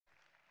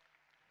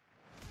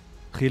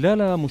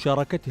وخلال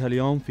مشاركتها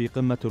اليوم في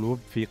قمة الويب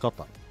في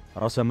قطر،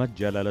 رسمت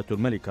جلالة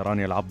الملكة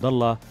رانيا العبد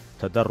الله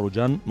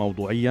تدرجا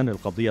موضوعيا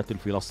للقضية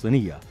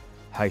الفلسطينية،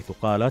 حيث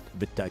قالت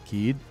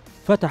بالتأكيد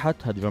فتحت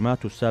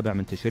هجمات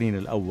 7 تشرين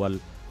الأول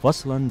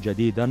فصلا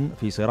جديدا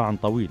في صراع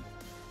طويل،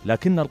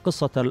 لكن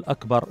القصة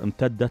الأكبر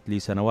امتدت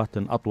لسنوات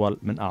أطول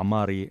من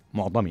أعمار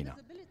معظمنا.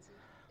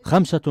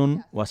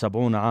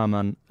 75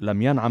 عاما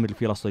لم ينعم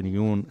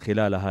الفلسطينيون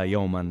خلالها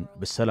يوما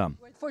بالسلام.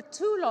 For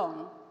too long,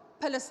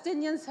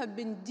 Palestinians have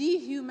been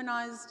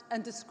dehumanized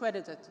and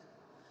discredited,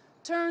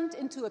 turned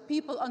into a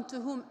people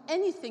unto whom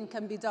anything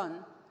can be done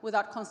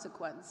without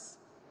consequence.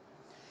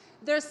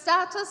 Their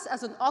status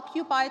as an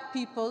occupied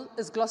people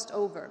is glossed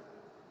over.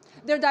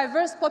 Their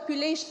diverse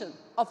population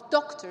of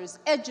doctors,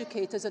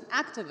 educators, and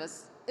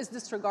activists is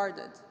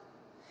disregarded.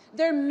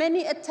 Their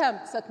many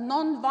attempts at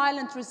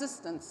non-violent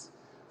resistance,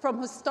 from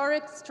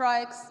historic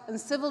strikes and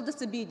civil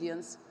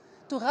disobedience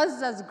to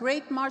Gaza's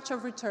Great March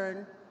of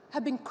Return,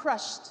 have been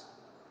crushed,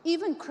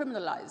 even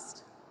criminalized.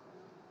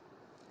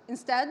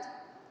 Instead,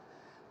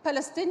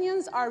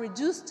 Palestinians are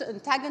reduced to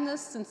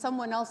antagonists in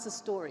someone else's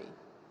story.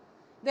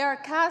 They are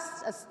cast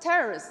as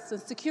terrorists and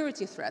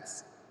security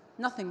threats,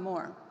 nothing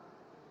more.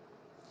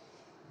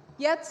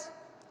 Yet,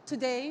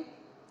 today,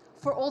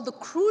 for all the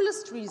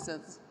cruelest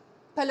reasons,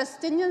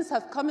 Palestinians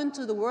have come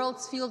into the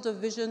world's field of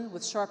vision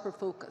with sharper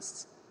focus.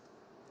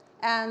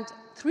 And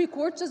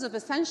 3/4 of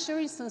a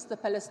century since the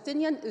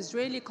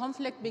Palestinian-Israeli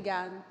conflict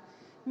began,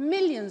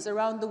 millions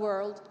around the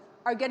world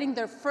are getting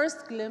their first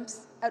glimpse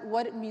at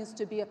what it means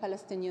to be a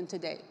Palestinian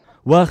today.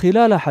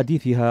 وخلال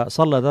حديثها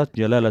سلطت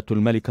جلالة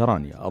الملكة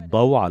رانيا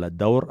الضوء على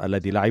الدور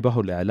الذي لعبه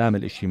الإعلام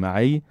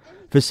الاجتماعي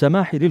في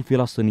السماح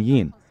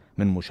للفلسطينيين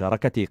من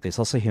مشاركة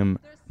قصصهم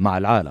مع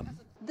العالم.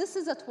 This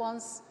is at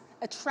once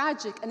a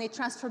tragic and a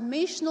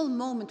transformational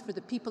moment for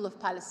the people of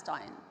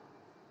Palestine.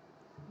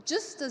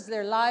 Just as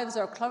their lives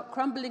are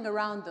crumbling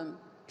around them,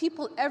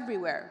 people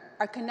everywhere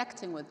are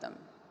connecting with them.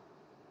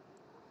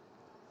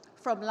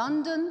 From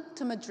London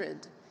to Madrid,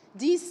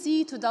 DC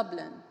to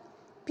Dublin,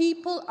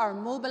 people are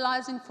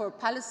mobilizing for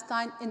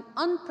Palestine in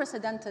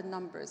unprecedented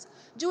numbers.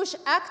 Jewish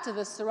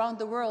activists around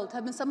the world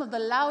have been some of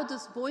the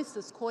loudest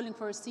voices calling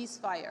for a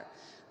ceasefire.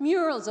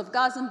 Murals of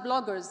Gazan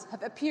bloggers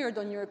have appeared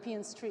on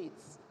European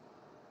streets.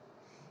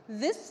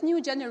 This new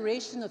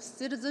generation of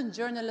citizen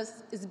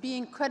journalists is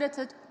being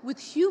credited with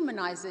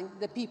humanizing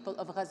the people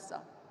of Gaza.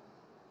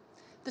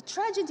 The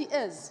tragedy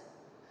is,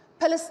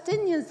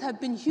 Palestinians have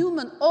been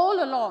human all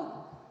along.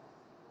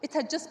 It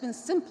had just been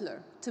simpler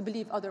to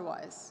believe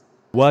otherwise.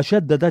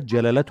 وشددت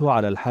جلالته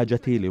على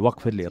الحاجة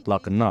لوقف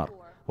لإطلاق النار،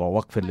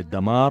 ووقف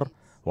للدمار،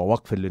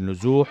 ووقف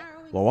للنزوح،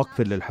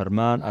 ووقف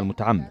للحرمان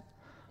المتعمد.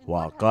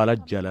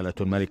 وقالت جلالة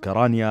الملكة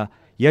رانيا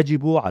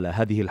يجب على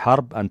هذه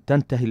الحرب أن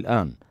تنتهي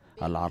الآن.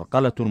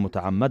 العرقلة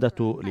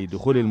المتعمدة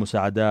لدخول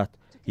المساعدات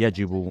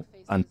يجب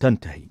أن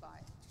تنتهي.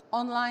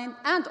 Online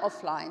and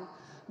offline,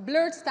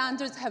 blurred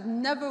standards have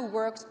never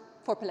worked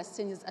for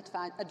Palestinians'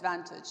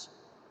 advantage.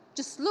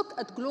 Just look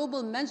at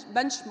global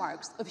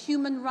benchmarks of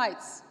human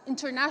rights,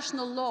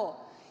 international law,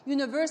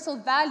 universal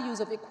values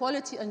of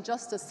equality and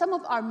justice. Some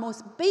of our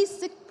most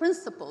basic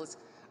principles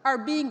are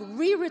being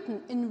rewritten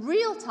in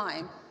real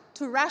time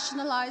to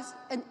rationalize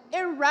an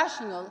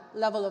irrational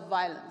level of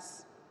violence.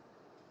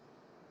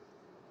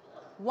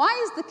 Why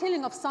is the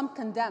killing of some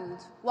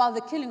condemned while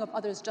the killing of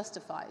others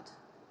justified?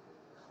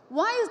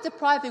 Why is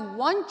depriving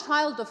one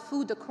child of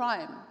food a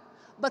crime,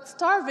 but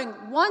starving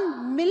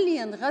 1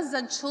 million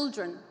Gazan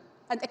children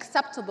an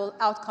acceptable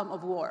outcome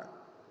of war?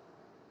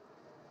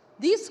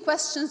 These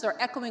questions are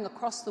echoing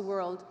across the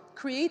world,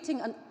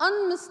 creating an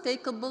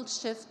unmistakable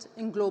shift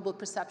in global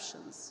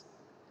perceptions.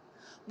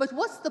 But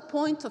what's the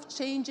point of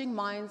changing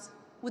minds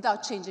without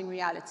changing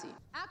reality?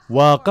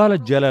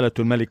 وقالت جلالة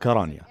الملكة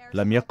رانيا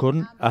لم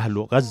يكن أهل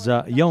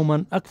غزة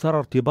يوما أكثر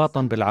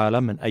ارتباطا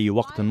بالعالم من أي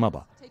وقت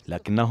مضى،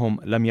 لكنهم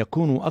لم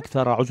يكونوا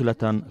أكثر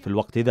عزلة في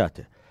الوقت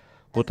ذاته.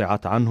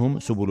 قطعت عنهم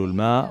سبل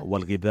الماء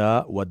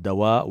والغذاء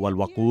والدواء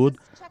والوقود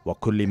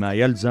وكل ما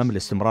يلزم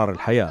لاستمرار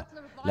الحياة،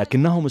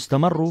 لكنهم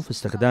استمروا في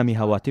استخدام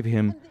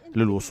هواتفهم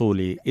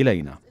للوصول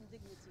إلينا.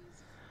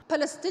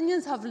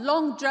 Palestinians have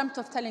long dreamt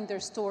of telling their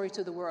story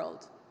to the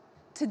world.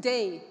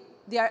 Today,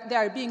 they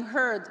are being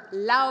heard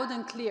loud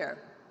and clear,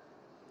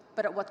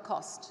 but at what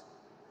cost?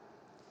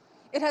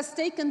 It has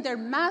taken their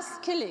mass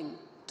killing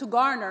to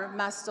garner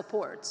mass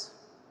support.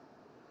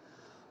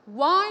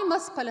 Why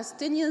must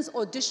Palestinians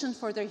audition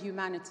for their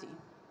humanity?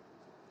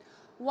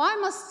 Why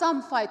must some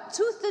fight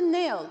tooth and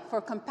nail for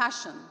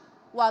compassion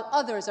while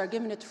others are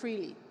given it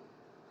freely?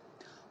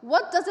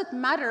 What does it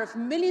matter if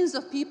millions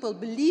of people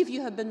believe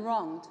you have been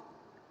wronged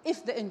if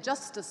the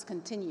injustice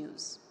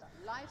continues?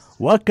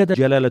 وأكد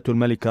جلالة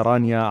الملكة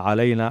رانيا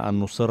علينا أن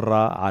نصر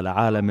على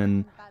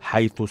عالم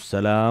حيث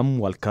السلام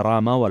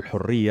والكرامة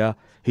والحرية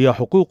هي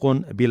حقوق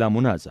بلا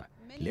منازع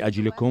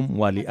لأجلكم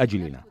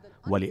ولأجلنا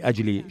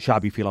ولأجل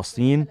شعب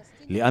فلسطين،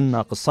 لأن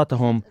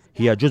قصتهم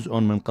هي جزء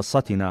من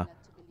قصتنا،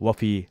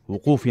 وفي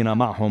وقوفنا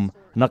معهم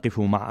نقف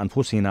مع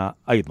أنفسنا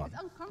أيضا.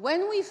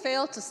 When we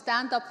fail to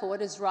stand up for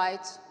what is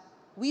right,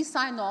 we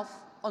sign off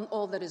on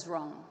all that is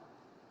wrong.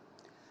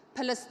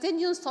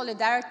 Palestinian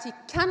solidarity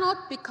cannot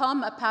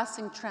become a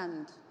passing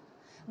trend.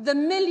 The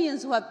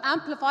millions who have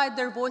amplified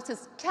their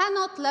voices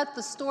cannot let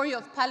the story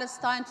of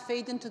Palestine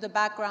fade into the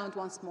background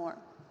once more.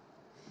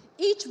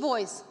 Each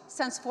voice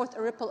sends forth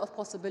a ripple of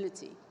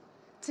possibility.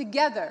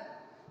 Together,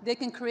 they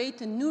can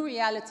create a new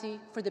reality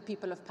for the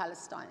people of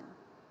Palestine.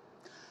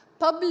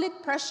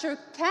 Public pressure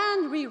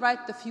can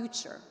rewrite the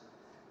future.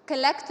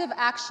 Collective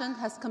action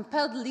has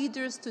compelled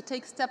leaders to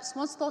take steps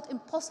once thought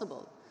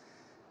impossible,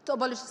 to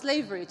abolish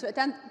slavery, to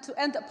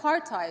end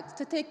apartheid,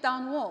 to take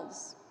down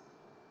walls.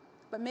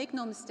 But make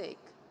no mistake,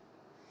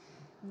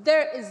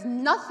 there is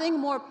nothing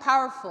more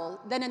powerful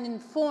than an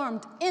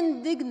informed,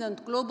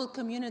 indignant global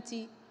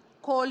community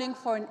calling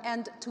for an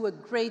end to a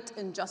great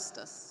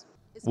injustice.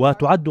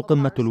 وتعد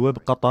قمة الويب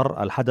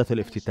قطر الحدث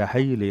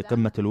الافتتاحي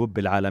لقمة الويب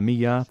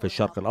العالمية في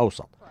الشرق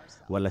الأوسط،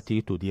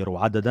 والتي تدير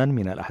عددا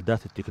من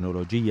الأحداث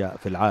التكنولوجية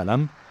في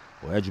العالم.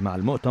 ويجمع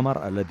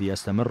المؤتمر الذي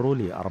يستمر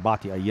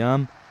ل4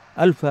 أيام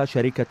 1000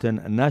 شركة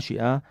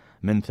ناشئة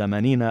من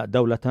 80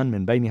 دولة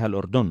من بينها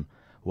الأردن،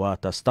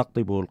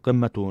 وتستقطب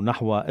القمة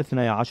نحو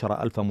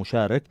 12,000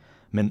 مشارك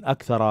من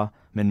أكثر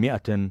من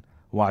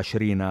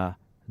 120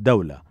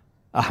 دولة.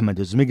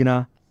 أحمد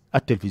زمجنة،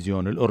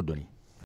 التلفزيون الأردني.